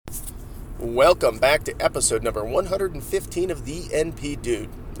Welcome back to episode number 115 of the NP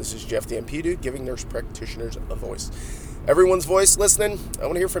Dude. This is Jeff, the NP Dude, giving nurse practitioners a voice. Everyone's voice listening. I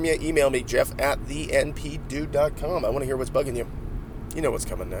want to hear from you. Email me, jeff@thenpdude.com. I want to hear what's bugging you. You know what's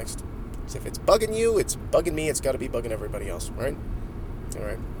coming next. So if it's bugging you, it's bugging me. It's got to be bugging everybody else, right? All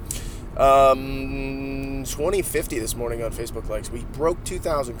right. 2050 this morning on Facebook likes. We broke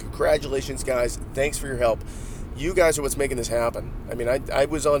 2,000. Congratulations, guys. Thanks for your help. You guys are what's making this happen. I mean, I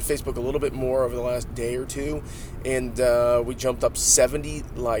was on Facebook a little bit more over the last day or two, and we jumped up 70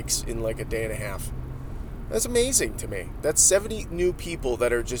 likes in like a day and a half. That's amazing to me. That's 70 new people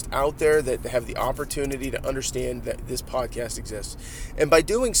that are just out there that have the opportunity to understand that this podcast exists. And by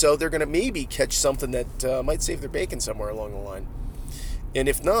doing so, they're going to maybe catch something that might save their bacon somewhere along the line. And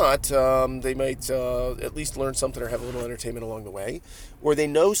if not, they might at least learn something or have a little entertainment along the way. Or they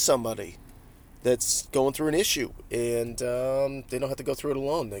know somebody that's going through an issue, and they don't have to go through it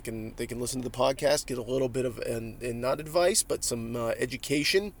alone. They can listen to the podcast, get a little bit of, and not advice, but some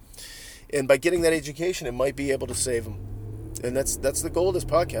education. And by getting that education, it might be able to save them. And that's the goal of this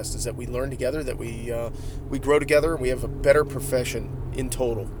podcast, is that we learn together, that we grow together, and we have a better profession in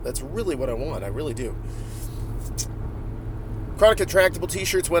total. That's really what I want. I really do. Chronic Contractible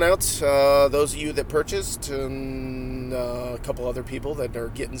t-shirts went out. Those of you that purchased, and a couple other people that are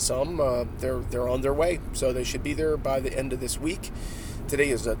getting some, they're on their way. So they should be there by the end of this week. Today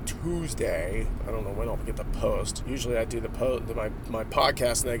is a Tuesday. I don't know when I'll get the post. Usually I do my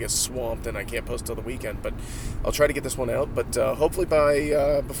podcast and I get swamped and I can't post till the weekend. But I'll try to get this one out. But hopefully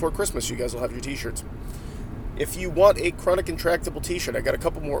by before Christmas, you guys will have your t-shirts. If you want a Chronic Contractible t-shirt, I got a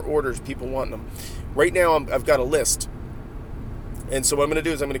couple more orders. People want them. Right now I've got a list. And so what I'm going to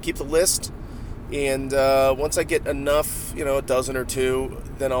do is I'm going to keep the list, and once I get enough, a dozen or two,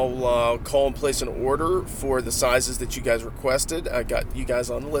 then I'll call and place an order for the sizes that you guys requested. I got you guys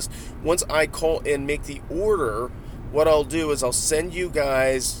on the list. Once I call and make the order, what I'll do is I'll send you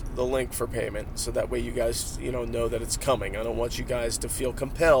guys the link for payment, so that way you guys, know that it's coming. I don't want you guys to feel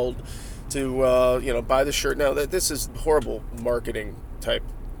compelled to, buy the shirt. Now, this is horrible marketing type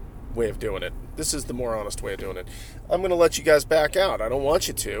way of doing it. This is the more honest way of doing it. I'm going to let you guys back out. I don't want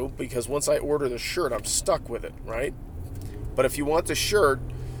you to, because once I order the shirt, I'm stuck with it, right? But if you want the shirt,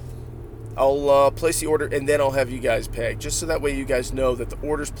 I'll place the order, and then I'll have you guys pay, just so that way you guys know that the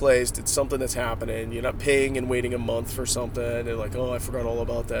order's placed. It's something that's happening. You're not paying and waiting a month for something, and like, oh, I forgot all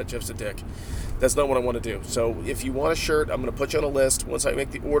about that. Jeff's a dick. That's not what I want to do. So if you want a shirt, I'm going to put you on a list. Once I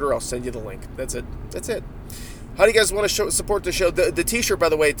make the order, I'll send you the link. That's it. How do you guys want to support the show? The t-shirt, by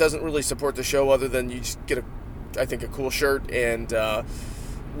the way, it doesn't really support the show, other than you just get a cool shirt, and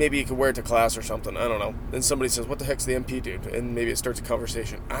maybe you can wear it to class or something. I don't know. Then somebody says, what the heck's the MP Dude? And maybe it starts a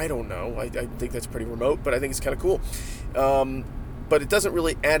conversation. I don't know. I think that's pretty remote, but I think it's kind of cool. But it doesn't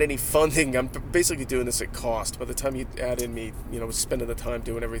really add any funding. I'm basically doing this at cost. By the time you add in me, spending the time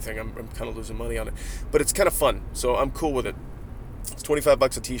doing everything, I'm kind of losing money on it. But it's kind of fun, so I'm cool with it. It's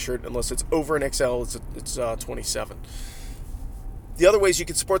 $25 a t-shirt. Unless it's over an XL, it's $27. The other ways you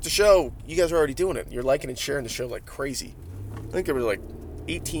can support the show, you guys are already doing it. You're liking and sharing the show like crazy. I think there were like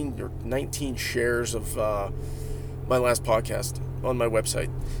 18 or 19 shares of my last podcast on my website.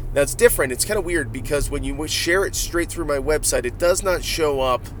 Now, it's different. It's kind of weird, because when you share it straight through my website, it does not show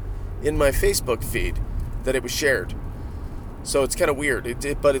up in my Facebook feed that it was shared. So it's kind of weird,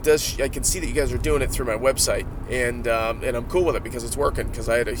 but it does. I can see that you guys are doing it through my website, and I'm cool with it because it's working. Because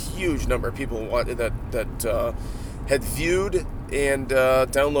I had a huge number of people that had viewed and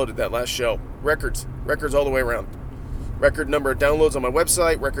downloaded that last show. Records all the way around. Record number of downloads on my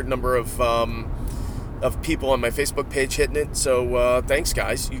website. Record number of people on my Facebook page hitting it. So thanks,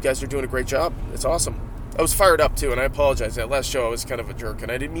 guys. You guys are doing a great job. It's awesome. I was fired up too, and I apologize. That last show I was kind of a jerk,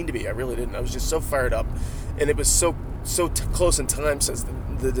 and I didn't mean to be. I really didn't. I was just so fired up, and it was so close in time since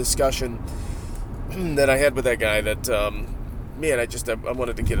the discussion that I had with that guy that, man, I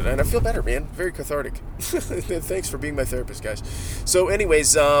wanted to get it. And I feel better, man. Very cathartic. Thanks for being my therapist, guys. So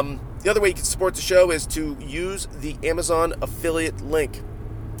anyways, the other way you can support the show is to use the Amazon affiliate link.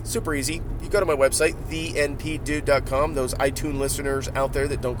 Super easy. You go to my website, thenpdude.com. Those iTunes listeners out there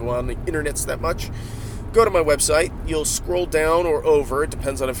that don't go on the internets that much, go to my website. You'll scroll down or over. It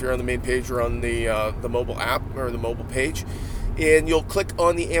depends on if you're on the main page or on the mobile app or the mobile page. And you'll click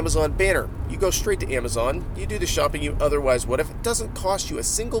on the Amazon banner. You go straight to Amazon. You do the shopping you otherwise would have. It doesn't cost you a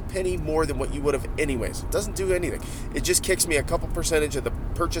single penny more than what you would have anyways. It doesn't do anything. It just kicks me a couple percentage of the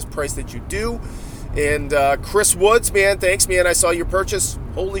purchase price that you do. And Chris Woods, man, thanks, man. I saw your purchase.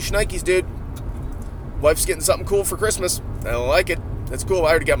 Holy shnikes, dude. Wife's getting something cool for Christmas. I like it. That's cool.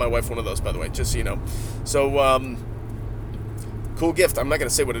 I already got my wife one of those, by the way, just so you know. So, cool gift. I'm not going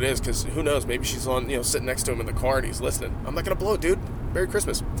to say what it is because who knows? Maybe she's on, sitting next to him in the car and he's listening. I'm not going to blow it, dude. Merry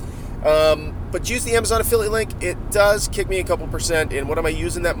Christmas. But use the Amazon affiliate link. It does kick me a couple percent. And what am I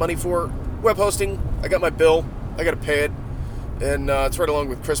using that money for? Web hosting. I got my bill. I got to pay it. And it's right along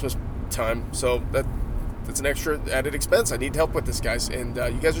with Christmas time. So that's an extra added expense. I need help with this, guys. And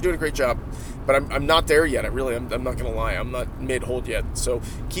you guys are doing a great job. But I'm not there yet. I'm not going to lie. I'm not made whole yet. So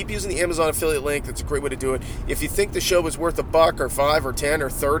keep using the Amazon affiliate link. That's a great way to do it. If you think the show is worth $1 or $5 or $10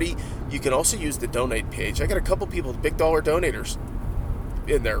 or $30, you can also use the donate page. I got a couple people, big dollar donators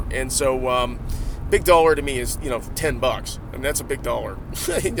in there. And so big dollar to me is, $10. And that's a big dollar.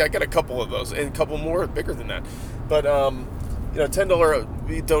 I got a couple of those and a couple more bigger than that. But,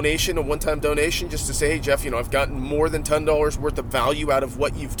 $10 donation, a one-time donation, just to say, hey, Jeff, I've gotten more than $10 worth of value out of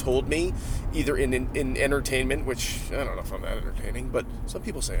what you've told me, either in entertainment, which I don't know if I'm that entertaining, but some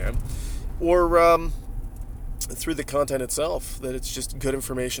people say I am, or through the content itself, that it's just good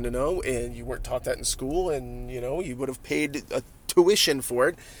information to know, and you weren't taught that in school, and, you would have paid a tuition for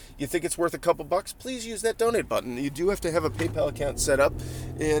it. You think it's worth a couple bucks, please use that donate button. You do have to have a PayPal account set up,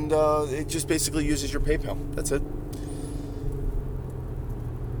 and it just basically uses your PayPal. That's it.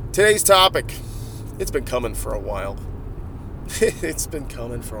 Today's topic, it's been coming for a while. It's been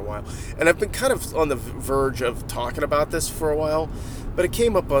coming for a while. And I've been kind of on the verge of talking about this for a while, but it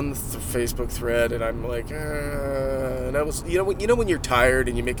came up on the Facebook thread, and I'm like, and I was, when you're tired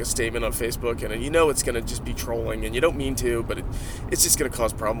and you make a statement on Facebook, and it's going to just be trolling, and you don't mean to, but it's just going to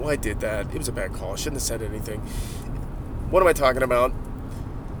cause a problem. Well, I did that. It was a bad call. I shouldn't have said anything. What am I talking about?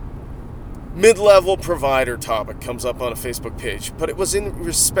 Mid-level provider topic comes up on a Facebook page, but it was in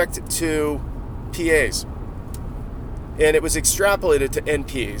respect to PAs, and it was extrapolated to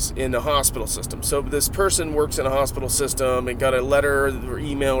NPs in the hospital system. So this person works in a hospital system and got a letter or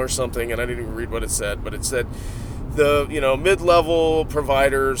email or something, and I didn't even read what it said, but it said the mid-level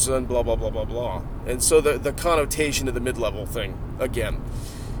providers and blah blah blah blah blah, and so the connotation of the mid-level thing again.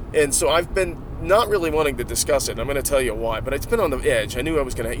 And so I've been not really wanting to discuss it, and I'm going to tell you why, but it's been on the edge. I knew I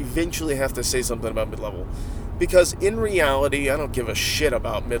was going to eventually have to say something about mid-level, because in reality, I don't give a shit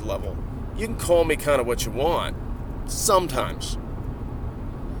about mid-level. You can call me kind of what you want, sometimes.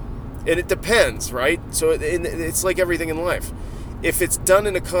 And it depends, right? So it's like everything in life. If it's done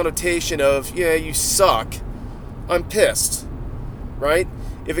in a connotation of, yeah, you suck, I'm pissed, right?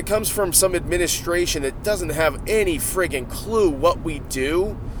 If it comes from some administration that doesn't have any friggin' clue what we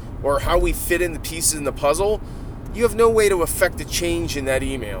do, or how we fit in the pieces in the puzzle, you have no way to affect a change in that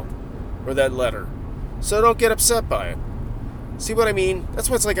email or that letter. So don't get upset by it. See what I mean? That's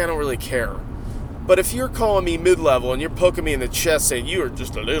why it's like I don't really care. But if you're calling me mid-level and you're poking me in the chest saying you are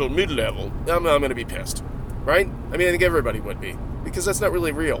just a little mid-level, I'm going to be pissed. Right? I mean, I think everybody would be. Because that's not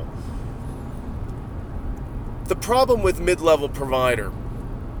really real. The problem with mid-level provider,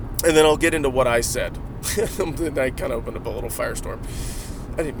 and then I'll get into what I said. I kind of opened up a little firestorm.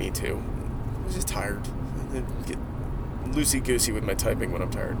 I didn't mean to. I was just tired. I get loosey-goosey with my typing when I'm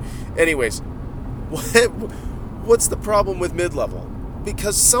tired. Anyways, what's the problem with mid-level?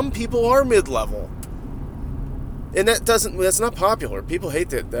 Because some people are mid-level. And that's not popular. People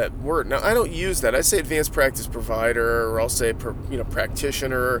hate that word. Now, I don't use that. I say advanced practice provider, or I'll say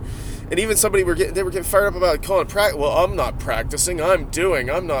practitioner. And even somebody they were getting fired up about calling it well, I'm not practicing, I'm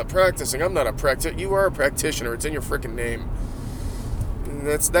not practicing, I'm not a practitioner. You are a practitioner. It's in your freaking name. And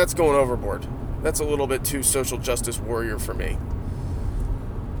that's going overboard. That's a little bit too social justice warrior for me.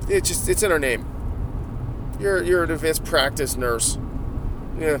 It's in our name. You're an advanced practice nurse.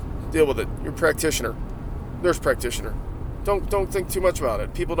 Yeah, deal with it. You're a practitioner. Nurse practitioner. Don't think too much about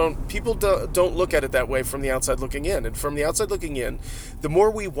it. People don't look at it that way from the outside looking in. And from the outside looking in, the more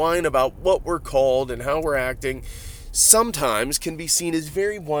we whine about what we're called and how we're acting, sometimes can be seen as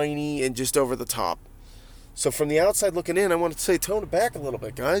very whiny and just over the top. So from the outside looking in, I want to say tone it back a little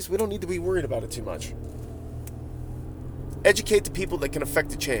bit, guys. We don't need to be worried about it too much. Educate the people that can affect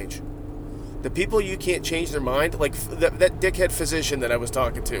the change. The people you can't change their mind, like that dickhead physician that I was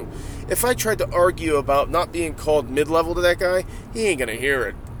talking to. If I tried to argue about not being called mid-level to that guy, he ain't going to hear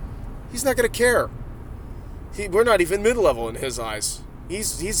it. He's not going to care. We're not even mid-level in his eyes.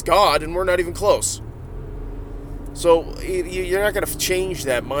 He's God, and we're not even close. So you're not going to change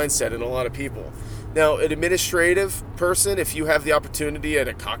that mindset in a lot of people. Now, an administrative person, if you have the opportunity at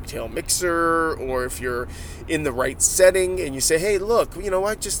a cocktail mixer, or if you're in the right setting and you say, hey, look,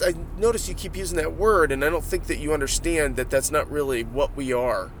 I noticed you keep using that word, and I don't think that you understand that that's not really what we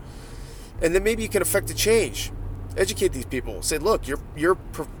are. And then maybe you can affect a change. Educate these people. Say, look, your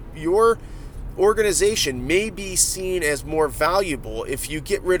organization may be seen as more valuable if you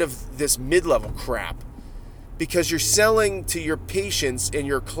get rid of this mid-level crap. because you're selling to your patients and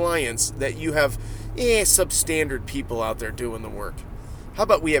your clients that you have substandard people out there doing the work. How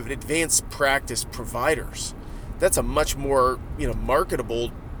about we have advanced practice providers? That's a much more,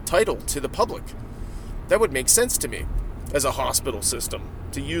 marketable title to the public. That would make sense to me as a hospital system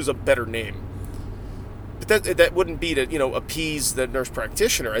to use a better name. But that wouldn't be to, appease the nurse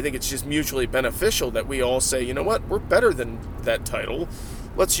practitioner. I think it's just mutually beneficial that we all say, you know what, we're better than that title.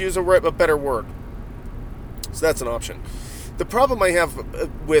 Let's use a better word. So that's an option. The problem I have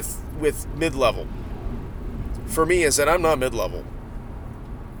with mid-level, for me, is that I'm not mid-level.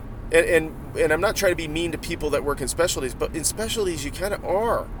 And I'm not trying to be mean to people that work in specialties, but in specialties you kind of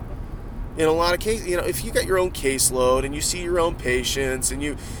are. In a lot of cases, if you got your own caseload and you see your own patients and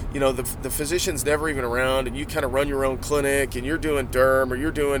the physician's never even around and you kind of run your own clinic and you're doing derm or you're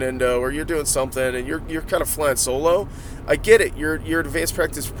doing endo or you're doing something and you're kind of flying solo, I get it. You're an advanced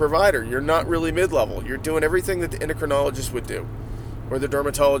practice provider. You're not really mid-level. You're doing everything that the endocrinologist would do or the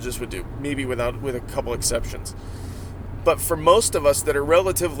dermatologist would do, maybe with a couple exceptions. But for most of us that are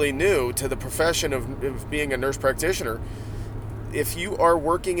relatively new to the profession of being a nurse practitioner, if you are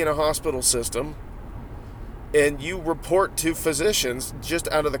working in a hospital system and you report to physicians just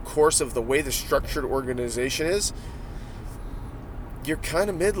out of the course of the way the structured organization is, you're kind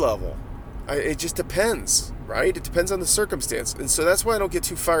of mid-level. It just depends, right? It depends on the circumstance. And so that's why I don't get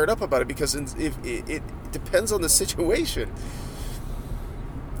too fired up about it, because it depends on the situation.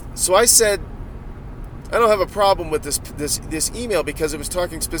 So I said, I don't have a problem with this email because it was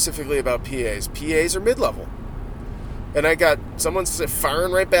talking specifically about PAs. PAs are mid-level. And I got someone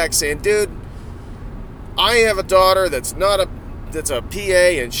firing right back saying, dude, I have a daughter that's a PA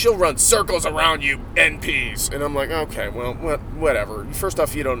and she'll run circles around you NPs. And I'm like, okay, well, whatever. First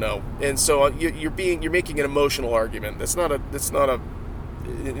off, you don't know. And so you're making an emotional argument. That's not an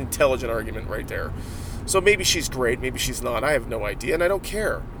intelligent argument right there. So maybe she's great, maybe she's not. I have no idea, and I don't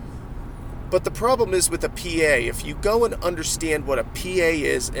care. But the problem is with a PA, if you go and understand what a PA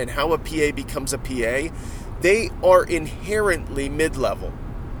is and how a PA becomes a PA, they are inherently mid-level.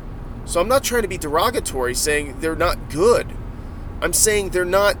 So I'm not trying to be derogatory saying they're not good. I'm saying they're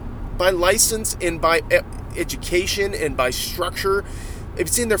not, by license and by education and by structure,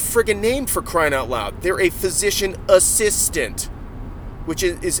 it's in their friggin' name, for crying out loud. They're a physician assistant, which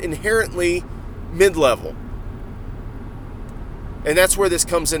is inherently mid-level. And that's where this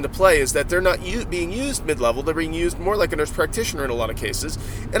comes into play, is that they're not being used mid-level. They're being used more like a nurse practitioner in a lot of cases.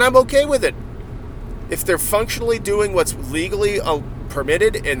 And I'm okay with it. If they're functionally doing what's legally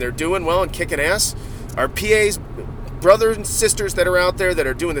permitted and they're doing well and kicking ass, our PAs, brothers and sisters that are out there that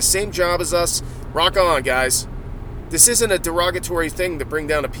are doing the same job as us, rock on, guys. This isn't a derogatory thing to bring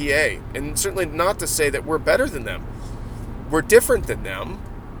down a PA, and certainly not to say that we're better than them. We're different than them,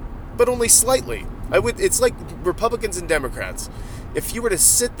 but only slightly. It's like Republicans and Democrats. If you were to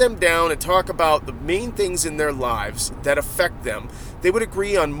sit them down and talk about the main things in their lives that affect them, they would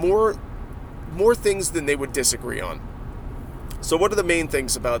agree on more things than they would disagree on. So what are the main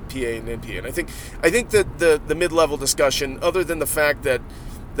things about PA and NP? And I think that the mid-level discussion, other than the fact that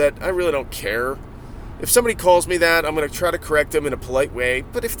I really don't care. If somebody calls me that, I'm going to try to correct them in a polite way.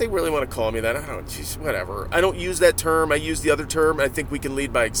 But if they really want to call me that, whatever. I don't use that term. I use the other term. I think we can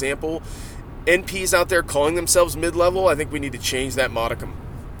lead by example. NPs out there calling themselves mid-level, I think we need to change that modicum.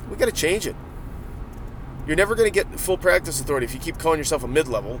 We got to change it. You're never going to get full practice authority if you keep calling yourself a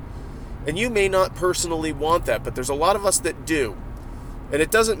mid-level. And you may not personally want that, but there's a lot of us that do. And it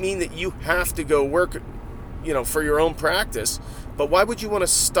doesn't mean that you have to go work, for your own practice. But why would you want to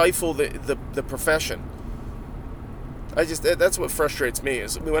stifle the profession? That's what frustrates me,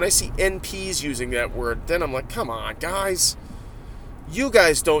 is when I see NPs using that word, then I'm like, come on, guys. You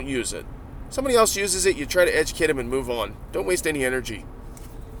guys don't use it. Somebody else uses it, you try to educate them and move on. Don't waste any energy.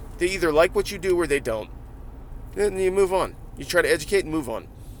 They either like what you do or they don't. Then you move on. You try to educate and move on.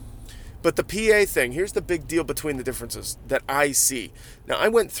 But the PA thing, here's the big deal between the differences that I see. Now,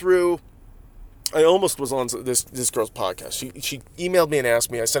 I almost was on this girl's podcast. She emailed me and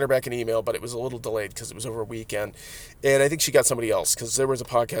asked me. I sent her back an email, but it was a little delayed because it was over a weekend. And I think she got somebody else, because there was a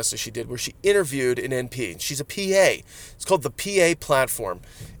podcast that she did where she interviewed an NP. She's a PA. It's called the PA Platform.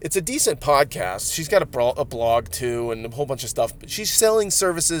 It's a decent podcast. She's got a blog too and a whole bunch of stuff. But she's selling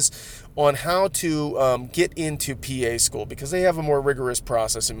services on how to get into PA school, because they have a more rigorous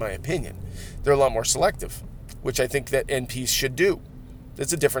process, in my opinion. They're a lot more selective, which I think that NPs should do.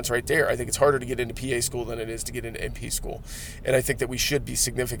 That's a difference right there. I think it's harder to get into PA school than it is to get into NP school. And I think that we should be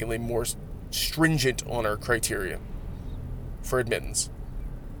significantly more stringent on our criteria for admittance.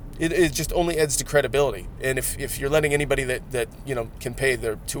 It just only adds to credibility. And if you're letting anybody that can pay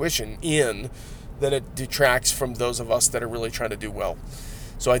their tuition in, then it detracts from those of us that are really trying to do well.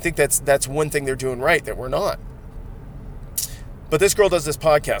 So I think that's one thing they're doing right that we're not. But this girl does this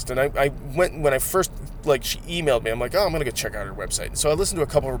podcast, and I went, when I first, she emailed me, I'm like, oh, I'm going to go check out her website. So I listened to a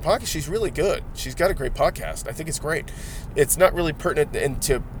couple of her podcasts. She's really good. She's got a great podcast. I think it's great. It's not really pertinent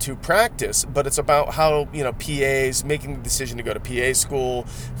to practice, but it's about how, PAs, making the decision to go to PA school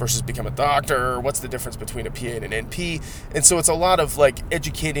versus become a doctor. What's the difference between a PA and an NP? And so it's a lot of,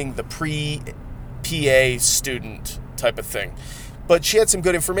 educating the pre-PA student type of thing. But she had some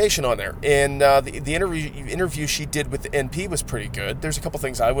good information on there, and the interview she did with the NP was pretty good. There's a couple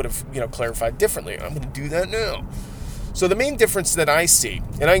things I would have clarified differently. I'm going to do that now. So the main difference that I see,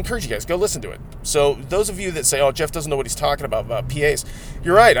 and I encourage you guys, go listen to it. So those of you that say, oh, Jeff doesn't know what he's talking about PAs,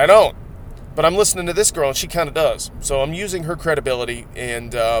 you're right, I don't. But I'm listening to this girl, and she kind of does. So I'm using her credibility,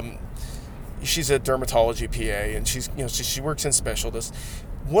 and she's a dermatology PA, and she works in specialists.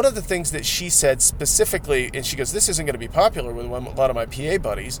 One of the things that she said specifically, and she goes, this isn't going to be popular with a lot of my PA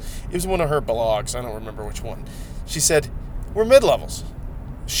buddies. It was one of her blogs. I don't remember which one. She said, we're mid-levels.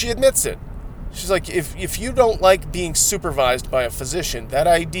 She admits it. She's like, if you don't like being supervised by a physician, that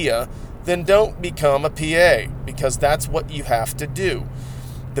idea, then don't become a PA, because that's what you have to do.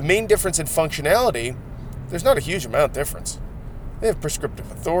 The main difference in functionality, there's not a huge amount of difference. They have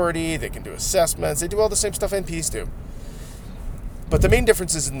prescriptive authority. They can do assessments. They do all the same stuff NPs do. But the main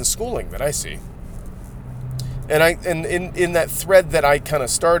difference is in the schooling that I see. And in that thread that I kind of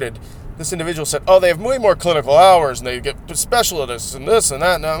started, this individual said, oh, they have way more clinical hours, and they get specialists and this and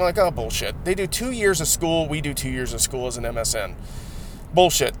that. And I'm like, oh, bullshit. They do 2 years of school. We do 2 years of school as an MSN.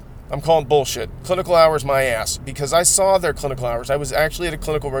 Bullshit. I'm calling bullshit. Clinical hours, my ass. Because I saw their clinical hours. I was actually at a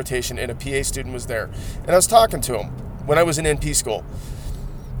clinical rotation, and a PA student was there. And I was talking to him when I was in NP school.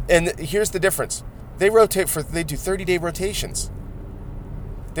 And here's the difference. They do 30-day rotations.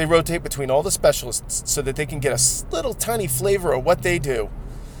 They rotate between all the specialists so that they can get a little tiny flavor of what they do.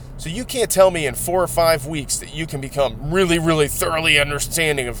 So you can't tell me in 4 or 5 weeks that you can become really, really thoroughly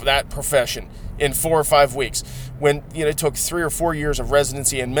understanding of that profession in 4 or 5 weeks, when it took 3 or 4 years of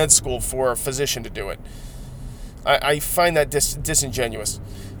residency and med school for a physician to do it. I find that disingenuous.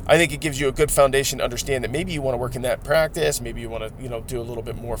 I think it gives you a good foundation to understand that maybe you want to work in that practice. Maybe you want to, do a little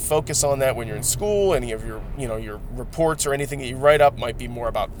bit more focus on that when you're in school. Any of your, your reports or anything that you write up might be more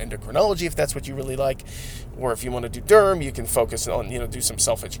about endocrinology, if that's what you really like. Or if you want to do derm, you can focus on, do some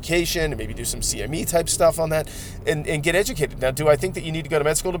self-education and maybe do some CME type stuff on that and get educated. Now, do I think that you need to go to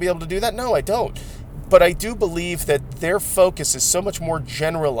med school to be able to do that? No, I don't. But I do believe that their focus is so much more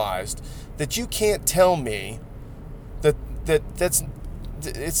generalized that you can't tell me that's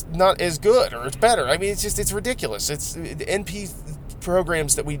it's not as good or it's better. I mean, it's ridiculous. The NP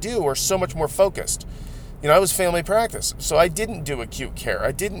programs that we do are so much more focused. I was family practice, so I didn't do acute care.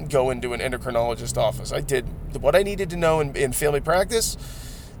 I didn't go into an endocrinologist office. I did what I needed to know in family practice,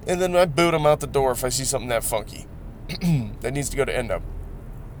 and then I boot them out the door if I see something that funky that needs to go to endo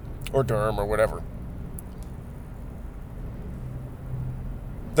or derm or whatever.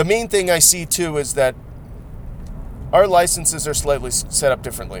 The main thing I see, too, is that our licenses are slightly set up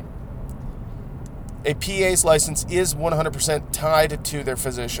differently. A PA's license is 100% tied to their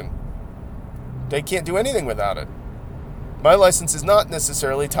physician. They can't do anything without it. My license is not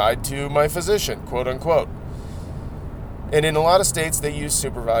necessarily tied to my physician, quote unquote. And in a lot of states, they use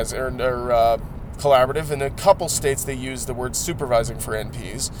supervisor or collaborative. In a couple states, they use the word supervising for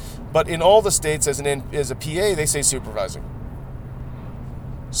NPs. But in all the states, as a PA, they say supervising.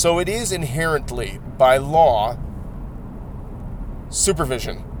 So it is inherently, by law,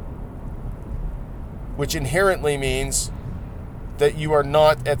 supervision, which inherently means that you are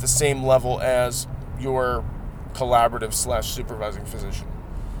not at the same level as your collaborative / supervising physician.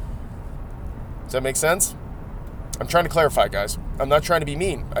 Does that make sense? I'm trying to clarify, guys. I'm not trying to be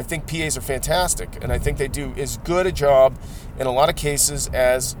mean. I think PAs are fantastic, and I think they do as good a job in a lot of cases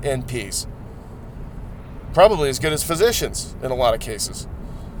as NPs. Probably as good as physicians in a lot of cases.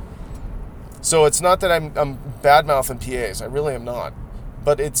 So it's not that I'm bad-mouthing PAs. I really am not.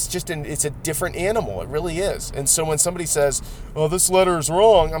 But it's just it's a different animal. It really is. And so when somebody says, "Oh, this letter is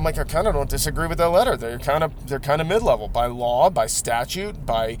wrong," I'm like, I kind of don't disagree with that letter. They're kind of mid-level by law, by statute,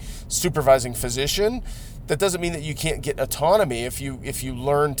 by supervising physician. That doesn't mean that you can't get autonomy if you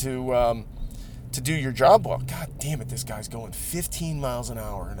learn to do your job well. God damn it, this guy's going 15 miles an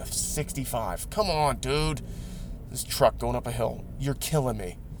hour in a 65. Come on, dude. This truck going up a hill. You're killing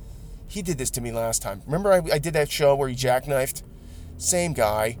me. He did this to me last time. Remember I did that show where he jackknifed? Same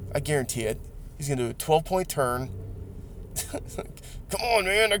guy. I guarantee it. He's going to do a 12-point turn. Come on,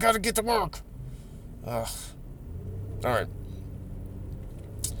 man. I got to get to work. Ugh. All right.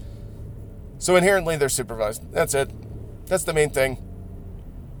 So inherently, they're supervised. That's it. That's the main thing.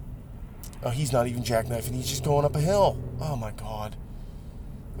 Oh, he's not even jackknifing. He's just going up a hill. Oh, my God.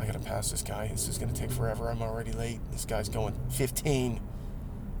 I got to pass this guy. This is going to take forever. I'm already late. This guy's going 15.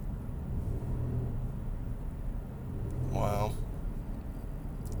 Wow.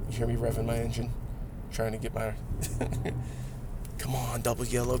 You hear me revving my engine? Trying to get my... Come on, double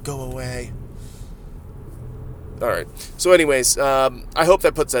yellow. Go away. All right. So anyways, I hope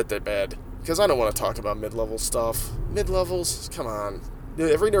that puts that to bed. Because I don't want to talk about mid-level stuff. Mid-levels? Come on.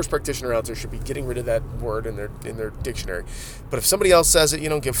 Every nurse practitioner out there should be getting rid of that word in their dictionary. But if somebody else says it, you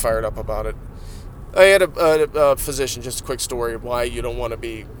don't get fired up about it. I had a physician, just a quick story of why you don't want to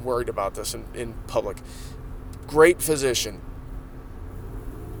be worried about this in public. Great physician.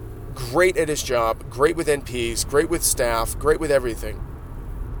 Great at his job. Great with NPs. Great with staff. Great with everything.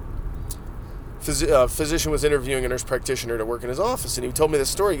 Physician was interviewing a nurse practitioner to work in his office, and he told me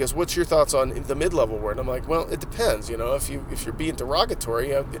this story. He goes, "What's your thoughts on the mid-level word?" I'm like, "Well, it depends. If you're being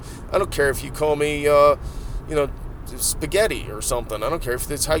derogatory, I don't care if you call me, spaghetti or something. I don't care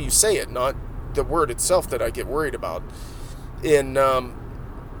if it's how you say it, not the word itself that I get worried about." And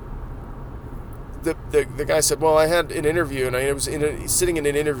the guy said, "Well, I had an interview, and I was sitting in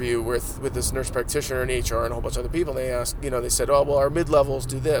an interview with this nurse practitioner and HR and a whole bunch of other people. And they asked, they said, 'Oh, well, our mid-levels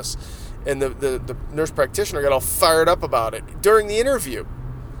do this.'" And the nurse practitioner got all fired up about it during the interview.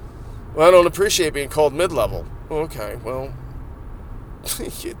 "Well, I don't appreciate being called mid-level." Okay, well,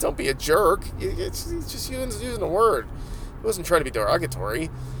 don't be a jerk. It's just using a word. He wasn't trying to be derogatory.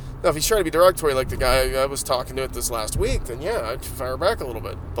 Now, if he's trying to be derogatory like the guy I was talking to this last week, then yeah, I'd fire back a little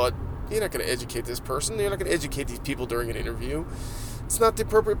bit. But you're not going to educate this person. You're not going to educate these people during an interview. It's not the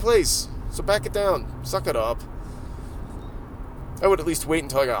appropriate place. So back it down. Suck it up. I would at least wait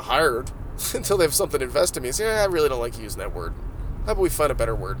until I got hired, until they have something to invest in me, and say, "I really don't like using that word. How about we find a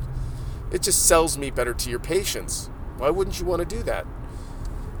better word? It just sells me better to your patients. Why wouldn't you want to do that?"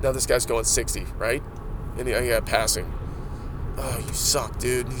 Now this guy's going 60, right? And I got passing. Oh, you suck,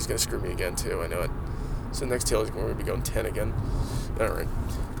 dude. He's going to screw me again, too. I know it. So next tail is going to be going 10 again. All right.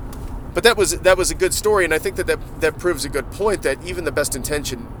 But that was a good story, and I think that proves a good point, that even the best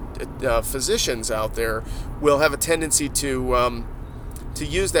intentioned physicians out there will have a tendency to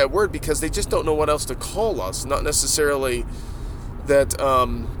use that word because they just don't know what else to call us. Not necessarily that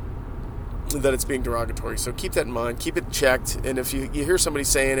it's being derogatory. So keep that in mind. Keep it checked. And if you hear somebody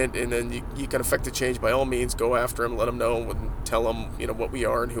saying it, and then you can affect the change, by all means, go after them, let them know, and tell them what we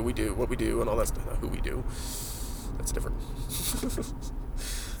are and who we do, what we do, and all that stuff. Who we do. That's different.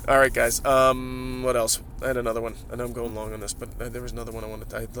 All right, guys. What else? I had another one. I know I'm going long on this, but there was another one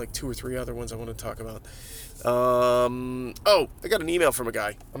I had like 2 or 3 other ones I wanted to talk about. I got an email from a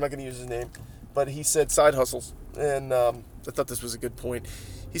guy. I'm not going to use his name, but he said side hustles, and I thought this was a good point.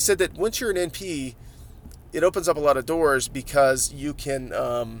 He said that once you're an NP, it opens up a lot of doors because you can,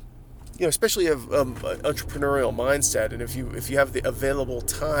 especially have entrepreneurial mindset, and if you have the available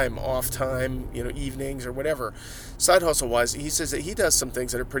time, off time, evenings or whatever, side hustle wise, he says that he does some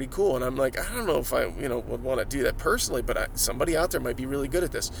things that are pretty cool, and I'm like, I don't know if I would want to do that personally, but somebody out there might be really good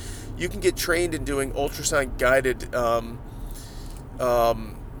at this. You can get trained in doing ultrasound guided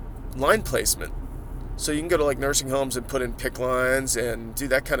line placement. So you can go to like nursing homes and put in PICC lines and do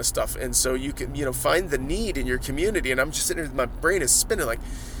that kind of stuff, and so you can find the need in your community. And I'm just sitting there, my brain is spinning like,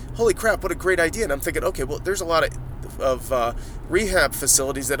 holy crap, what a great idea. And I'm thinking, okay, well, there's a lot of rehab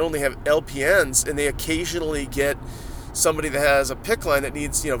facilities that only have LPNs, and they occasionally get somebody that has a PICC line that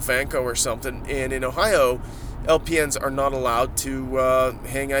needs, Vanco or something. And in Ohio, LPNs are not allowed to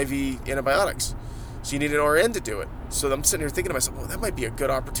hang IV antibiotics. So you need an RN to do it. So I'm sitting here thinking to myself, well, that might be a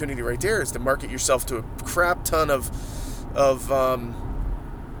good opportunity right there, is to market yourself to a crap ton of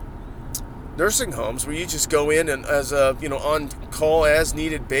nursing homes where you just go in and as a on call as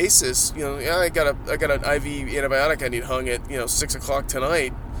needed basis. I got an IV antibiotic I need hung at 6:00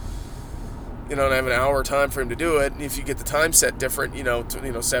 tonight. And I have an hour time frame to do it. And if you get the time set different,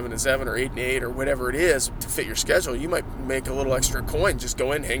 7 to 7 or 8 to 8 or whatever it is to fit your schedule, you might make a little extra coin. Just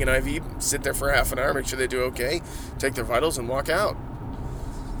go in, hang an IV, sit there for half an hour, make sure they do okay, take their vitals, and walk out.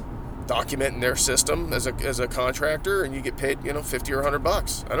 Document in their system as a contractor, and you get paid, $50 or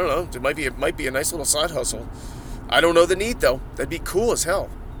 $100. I don't know. It might be a nice little side hustle. I don't know the need though. That'd be cool as hell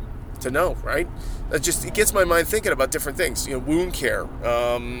to know, right? It gets my mind thinking about different things. Wound care.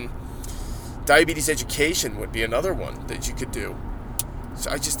 Diabetes education would be another one that you could do. So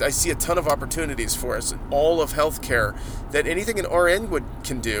I see a ton of opportunities for us in all of healthcare, that anything an RN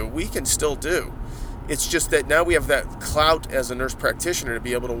can do, we can still do. It's just that now we have that clout as a nurse practitioner to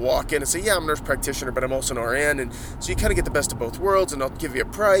be able to walk in and say, yeah, I'm a nurse practitioner, but I'm also an RN. And so you kind of get the best of both worlds, and I'll give you a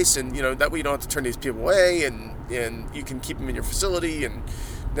price. And, that way you don't have to turn these people away, and you can keep them in your facility. And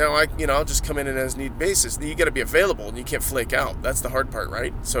now I'll just come in and as need basis. You got to be available, and you can't flake out. That's the hard part,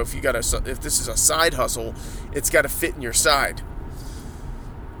 right? So if this is a side hustle, it's got to fit in your side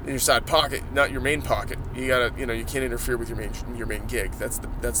pocket, not your main pocket. You gotta, you can't interfere with your main gig. That's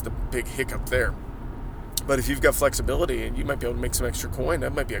the big hiccup there. But if you've got flexibility and you might be able to make some extra coin,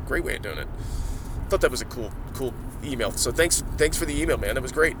 that might be a great way of doing it. Thought that was a cool email. So thanks for the email, man. That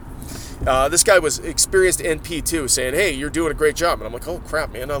was great. This guy was experienced NP too, saying, hey, you're doing a great job. And I'm like, oh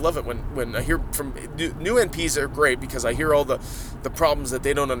crap, man, I love it when I hear from new NPs are great, because I hear all the problems that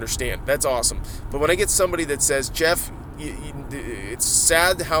they don't understand. That's awesome. But when I get somebody that says, Jeff, it's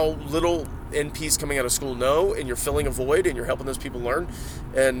sad how little NPs coming out of school know, and you're filling a void and you're helping those people learn.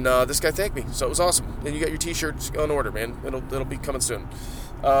 And this guy thanked me, so it was awesome. And you got your t-shirts on order, man. It'll be coming soon.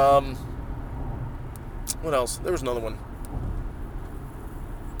 What else? There was another one.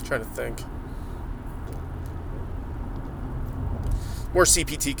 I'm trying to think. More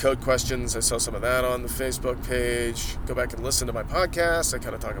CPT code questions. I saw some of that on the Facebook page. Go back and listen to my podcast. I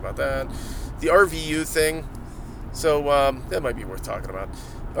kind of talk about that. The RVU thing. So that might be worth talking about.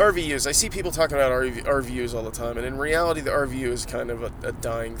 RVUs. I see people talking about RVUs all the time, and in reality, the RVU is kind of a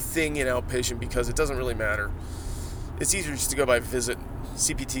dying thing in outpatient because it doesn't really matter. It's easier just to go by visit,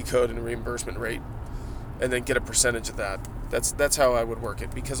 CPT code, and reimbursement rate, and then get a percentage of that. That's how I would work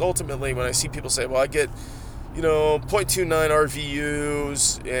it, because ultimately, when I see people say, well, I get 0.29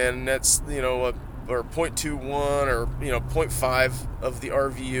 RVUs, and that's or 0.21 or 0.5 of the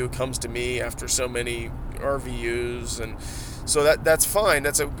RVU comes to me after so many RVUs, and so that's fine.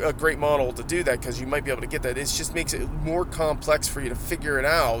 That's a great model to do that, because you might be able to get that. It just makes it more complex for you to figure it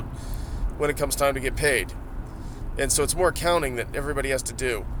out when it comes time to get paid. And so it's more accounting that everybody has to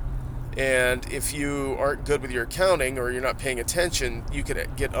do. And if you aren't good with your accounting, or you're not paying attention, you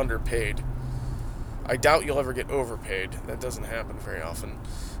could get underpaid. I doubt you'll ever get overpaid. That doesn't happen very often.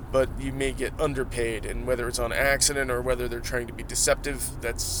 But you may get underpaid, and whether it's on accident or whether they're trying to be deceptive,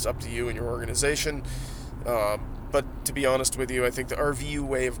 that's up to you and your organization. But to be honest with you, I think the RVU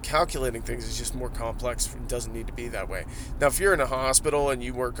way of calculating things is just more complex. It doesn't need to be that way. Now, if you're in a hospital and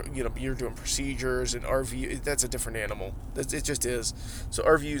you work, you're doing procedures, and RVU, that's a different animal. It just is. So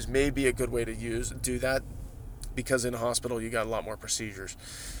RVUs may be a good way to do that, because in a hospital you got a lot more procedures.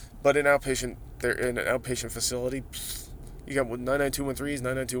 But in outpatient, they're in an outpatient facility. You got 99213s,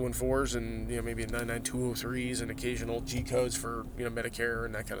 99214s, and maybe 99203s, and occasional G codes for Medicare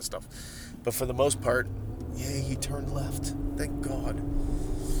and that kind of stuff. But for the most part, yay, he turned left. Thank God.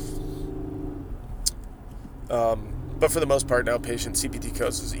 But for the most part, outpatient CPT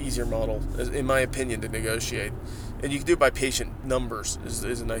codes is an easier model, in my opinion, to negotiate. And you can do it by patient numbers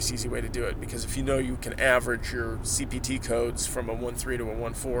is a nice, easy way to do it. Because if you can average your CPT codes from a 1.3 to a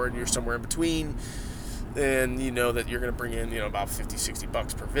 1.4, and you're somewhere in between, then you know that you're going to bring in about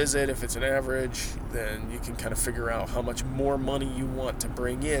 $50-$60 per visit. If it's an average, then you can kind of figure out how much more money you want to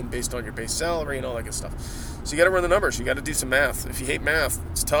bring in based on your base salary and all that good stuff. So you got to run the numbers. You got to do some math. If you hate math,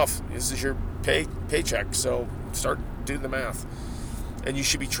 it's tough. This is your paycheck, so start doing the math, and you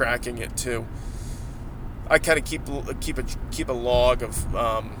should be tracking it too. I kind of keep a log of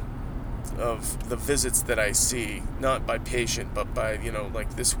the visits that I see, not by patient, but by,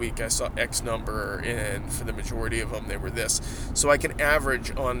 like this week I saw X number, and for the majority of them they were this. So I can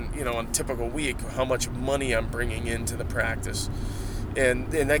average on a typical week how much money I'm bringing into the practice.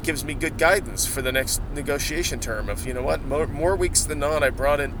 And that gives me good guidance for the next negotiation term of, more weeks than not I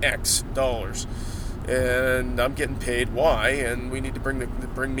brought in X dollars. And I'm getting paid Y, and we need to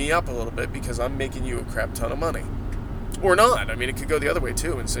bring me up a little bit because I'm making you a crap ton of money. Or not. I mean, it could go the other way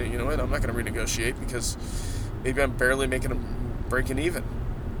too, and say, I'm not going to renegotiate because maybe I'm barely breaking even.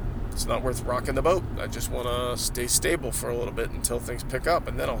 It's not worth rocking the boat. I just want to stay stable for a little bit until things pick up,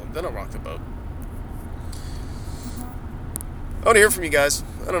 and then I'll rock the boat. I want to hear from you guys.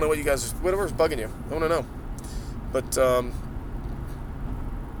 I don't know what you guys, whatever's bugging you. I want to know. But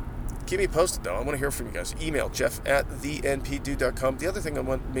keep me posted, though. I want to hear from you guys. Email jeff@thenpdude.com. The other thing I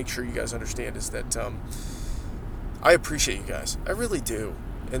want to make sure you guys understand is that I appreciate you guys. I really do.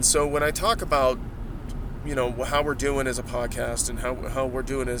 And so when I talk about, how we're doing as a podcast and how we're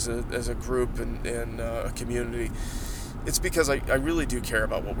doing as a group and a community, it's because I really do care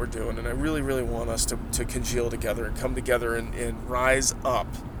about what we're doing, and I really, really want us to congeal together and come together and rise up.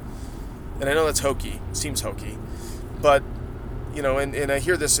 And I know that's hokey. It seems hokey. But and I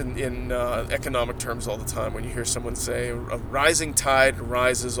hear this in economic terms all the time when you hear someone say, a rising tide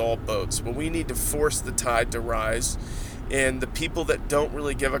rises all boats. Well, we need to force the tide to rise, and the people that don't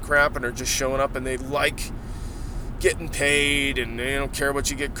really give a crap and are just showing up and they like getting paid and they don't care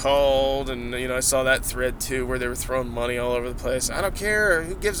what you get called, and I saw that thread too where they were throwing money all over the place. I don't care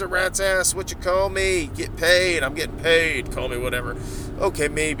who gives a rat's ass what you call me. Get paid. I'm getting paid. Call me whatever. Okay,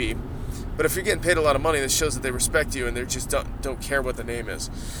 maybe. But if you're getting paid a lot of money, that shows that they respect you and they just don't care what the name is.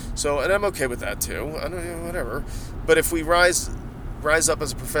 So, and I'm okay with that too. I don't whatever. But if we rise up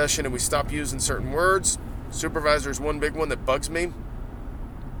as a profession and we stop using certain words, supervisor is one big one that bugs me.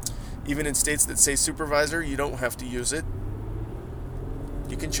 Even in states that say supervisor, you don't have to use it.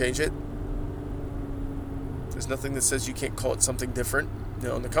 You can change it. There's nothing that says you can't call it something different.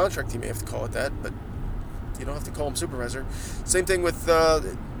 In the contract you may have to call it that, but you don't have to call them supervisor. Same thing with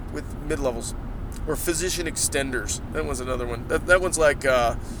mid-levels or physician extenders. That was another one. That one's like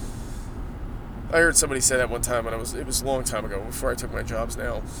I heard somebody say that one time, and it was a long time ago before I took my jobs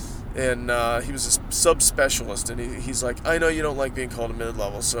now. And he was a subspecialist, and he's like, I know you don't like being called a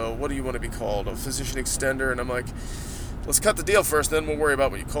mid-level, so what do you want to be called? A physician extender? And I'm like, let's cut the deal first, then we'll worry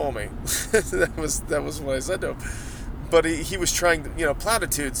about what you call me. that was what I said to him. But he was trying,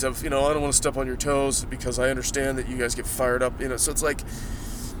 platitudes of, I don't want to step on your toes because I understand that you guys get fired up, so it's like,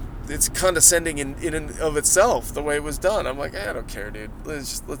 it's condescending in and of itself, the way it was done. I'm like, I don't care, dude.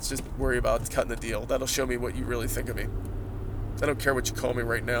 Let's just worry about cutting the deal. That'll show me what you really think of me. I don't care what you call me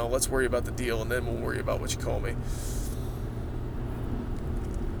right now. Let's worry about the deal, and then we'll worry about what you call me.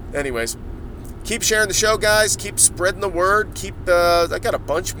 Anyways, keep sharing the show, guys. Keep spreading the word. I got a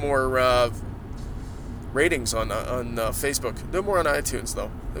bunch more ratings on Facebook. No more on iTunes,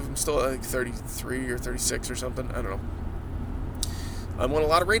 though. I'm still, I think, 33 or 36 or something. I don't know. I want a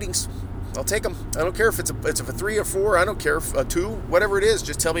lot of ratings. I'll take them. I don't care if it's a 3 or 4. I don't care if a 2, whatever it is.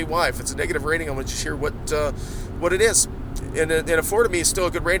 Just tell me why. If it's a negative rating, I want to just hear what it is. And a 4 to me is still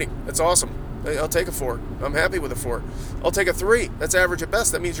a good rating. That's awesome. I'll take a 4. I'm happy with a 4. I'll take a 3. That's average at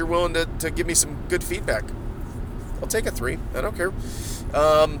best. That means you're willing to give me some good feedback. I'll take a 3. I don't care.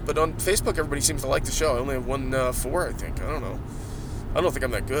 But on Facebook, everybody seems to like the show. I only have one 4, I think. I don't know. I don't think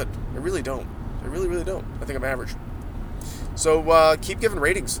I'm that good. I really don't. I really, really don't. I think I'm average. So keep giving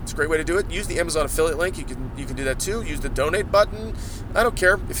ratings. It's a great way to do it. Use the Amazon affiliate link. You can do that too. Use the donate button. I don't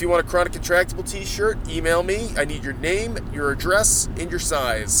care. If you want a Chronic Intractable t-shirt, email me. I need your name, your address, and your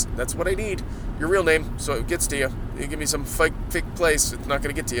size. That's what I need. Your real name, so it gets to you. You give me some fake place, it's not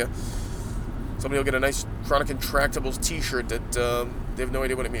going to get to you. Somebody will get a nice Chronic Intractables t-shirt that they have no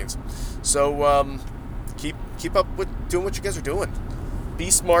idea what it means. So keep up with doing what you guys are doing. Be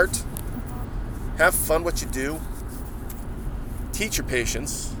smart. Have fun what you do. Teach your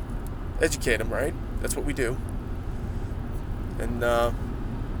patients, educate them, right? That's what we do. And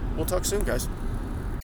we'll talk soon, guys.